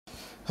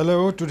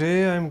Hello,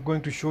 today I'm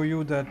going to show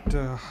you that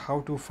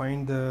how to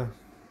find the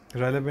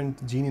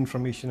relevant gene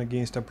information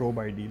against a probe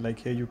ID. Like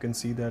here you can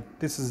see that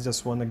this is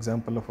just one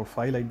example of a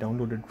file I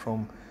downloaded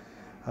from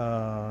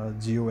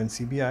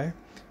GeoNCBI,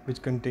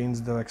 which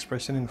contains the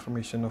expression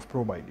information of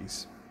probe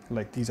IDs.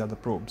 Like these are the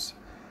probes.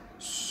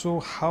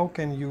 So how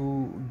can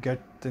you get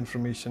the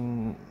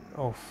information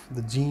of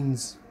the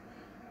genes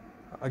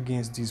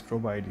against these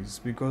probe IDs?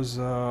 Because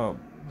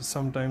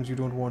sometimes you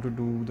don't want to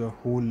do the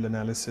whole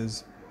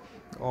analysis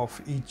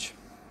of each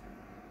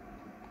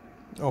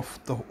of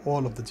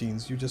all of the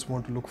genes. You just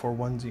want to look for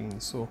one gene.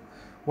 So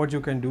what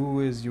you can do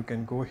is you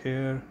can go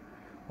here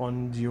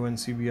on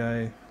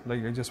GeoNCBI.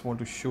 Like I just want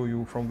to show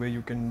you from where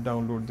you can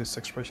download this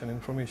expression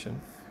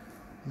information.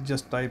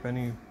 Just type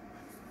anything,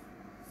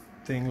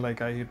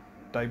 like I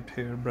typed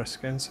here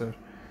breast cancer,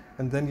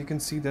 and then you can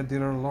see that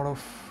there are a lot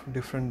of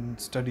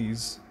different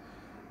studies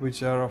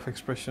which are of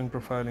expression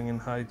profiling in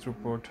high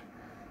throughput,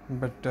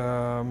 but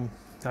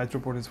high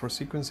throughput is for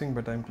sequencing,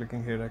 but I'm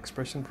clicking here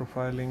expression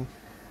profiling.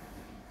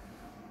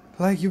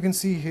 Like you can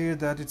see here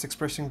that it's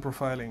expression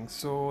profiling.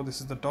 So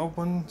this is the top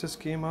one just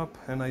came up,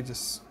 and I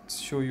just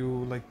show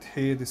you like,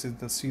 hey, this is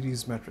the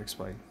series matrix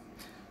file.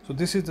 So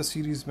this is the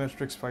series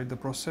matrix file, the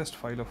processed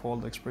file of all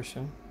the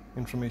expression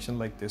information.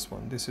 Like this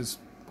one, this is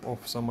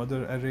of some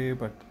other array,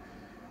 but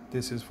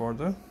this is for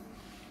the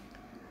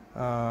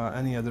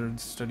any other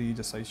study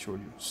just I showed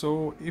you.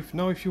 So if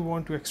you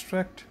want to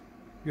extract,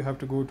 you have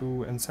to go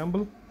to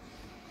ensemble,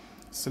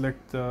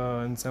 select the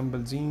ensemble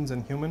genes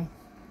and human,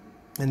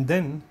 and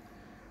then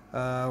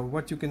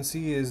what you can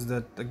see is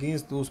that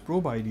against those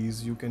probe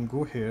IDs you can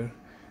go here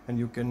and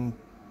you can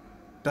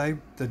type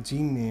the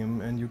gene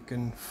name and you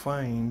can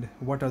find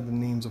what are the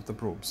names of the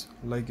probes.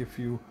 Like if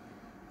you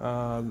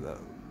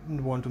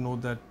want to know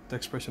that the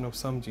expression of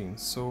some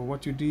genes, so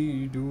what you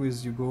do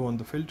is you go on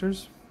the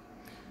filters,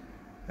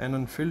 and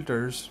on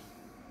filters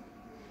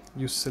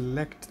you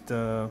select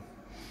the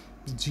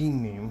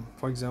gene name.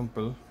 For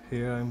example,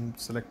 here I'm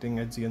selecting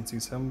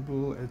HGNC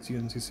symbol.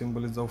 HGNC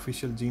symbol is the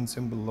official gene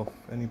symbol of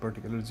any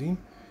particular gene.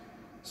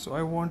 So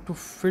I want to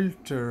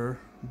filter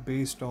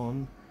based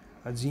on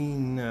a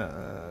gene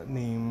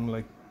name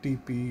like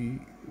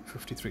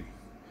TP53.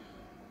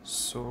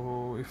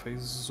 So if I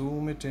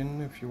zoom it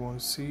in, if you want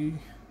to see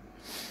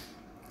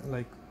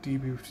like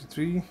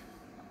TP53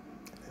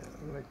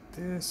 like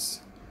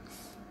this,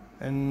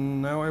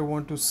 and now I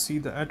want to see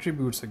the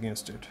attributes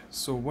against it.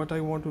 So what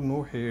I want to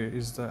know here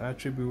is the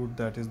attribute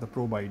that is the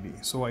probe ID.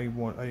 So I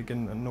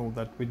can know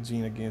that which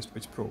gene against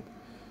which probe.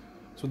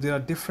 So there are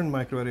different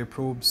microarray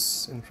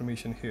probes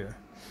information here.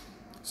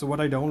 So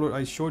what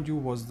I showed you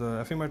was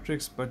the FA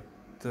matrix, but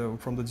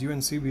from the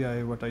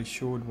GeoNCBI what I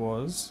showed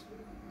was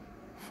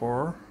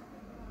for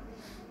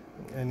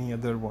any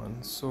other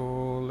one.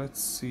 So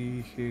let's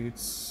see here,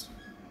 it's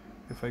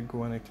if I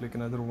go and I click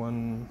another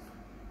one,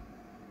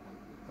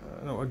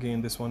 no,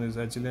 again this one is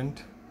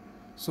Agilent.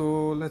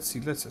 So let's see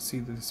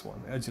this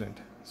one, Agilent.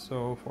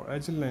 So for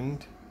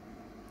Agilent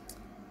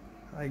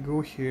I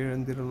go here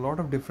and there are a lot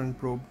of different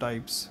probe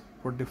types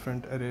for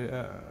different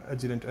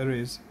Agilent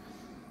arrays,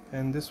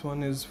 and this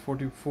one is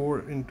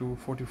 44 into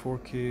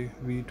 44K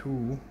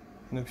V2,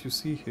 and if you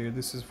see here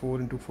this is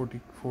 4 into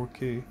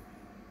 44K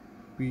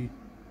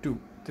V2,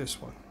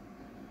 this one.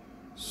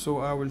 So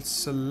I will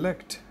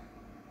select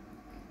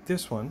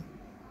this one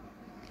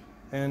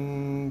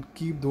and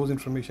keep those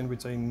information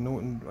which I know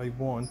and I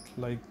want.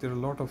 Like there are a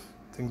lot of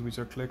things which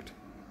are clicked,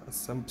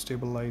 some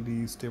stable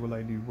ID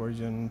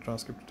version,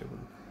 transcript table.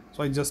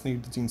 So I just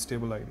need the gene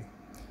stable ID.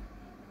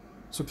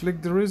 So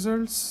click the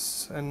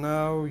results, and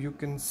now you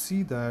can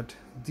see that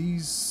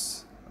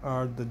these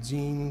are the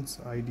genes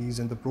IDs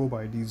and the probe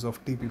IDs of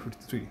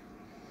TP53.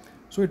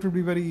 So it will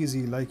be very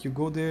easy. Like you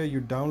go there, you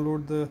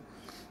download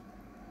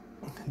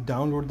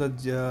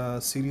the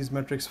series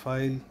matrix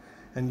file,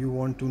 and you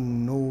want to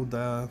know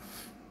the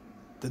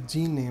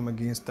gene name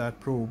against that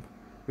probe,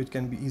 which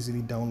can be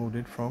easily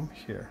downloaded from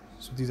here.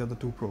 So these are the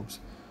two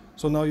probes.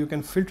 So now you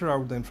can filter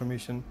out the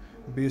information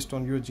based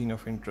on your gene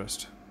of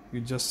interest. You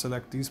just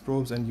select these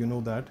probes and you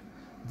know that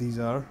these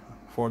are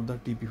for the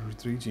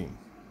TP53 gene.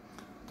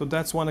 So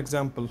that's one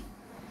example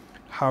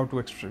how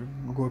to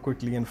go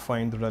quickly and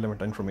find the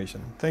relevant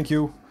information. Thank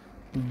you.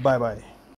 Bye bye.